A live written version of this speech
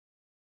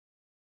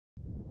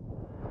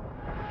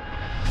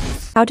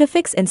How to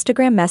fix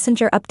Instagram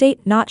Messenger update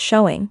not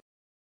showing.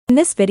 In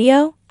this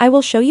video, I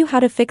will show you how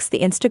to fix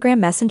the Instagram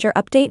Messenger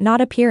update not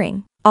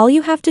appearing. All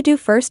you have to do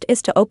first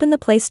is to open the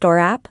Play Store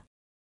app,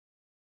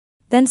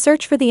 then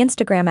search for the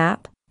Instagram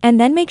app, and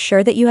then make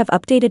sure that you have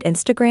updated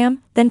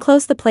Instagram, then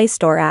close the Play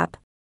Store app.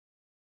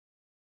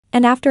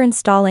 And after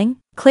installing,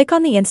 click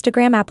on the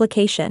Instagram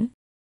application.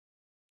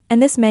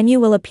 And this menu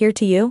will appear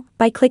to you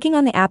by clicking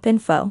on the app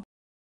info.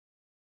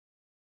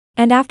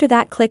 And after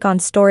that, click on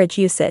storage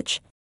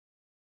usage.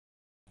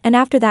 And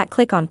after that,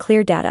 click on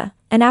clear data.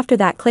 And after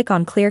that, click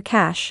on clear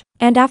cache.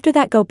 And after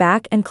that, go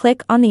back and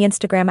click on the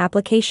Instagram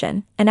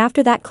application. And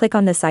after that, click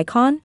on this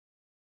icon.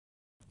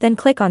 Then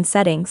click on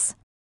settings.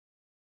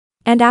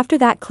 And after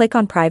that, click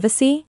on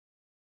privacy.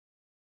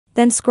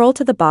 Then scroll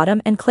to the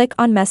bottom and click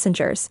on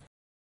messengers.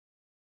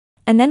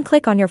 And then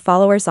click on your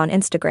followers on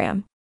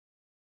Instagram.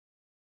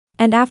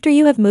 And after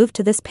you have moved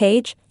to this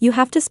page, you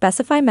have to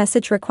specify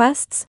message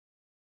requests.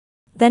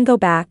 Then go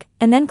back,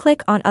 and then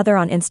click on other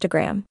on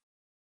Instagram.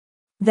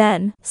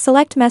 Then,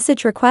 select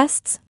message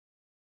requests.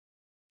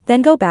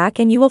 Then go back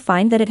and you will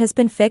find that it has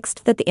been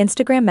fixed that the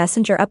Instagram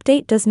Messenger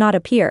update does not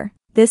appear.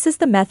 This is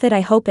the method.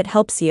 I hope it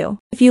helps you.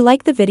 If you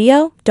like the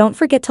video, don't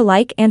forget to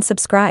like and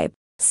subscribe.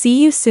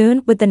 See you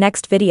soon with the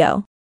next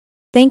video.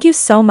 Thank you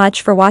so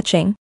much for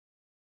watching.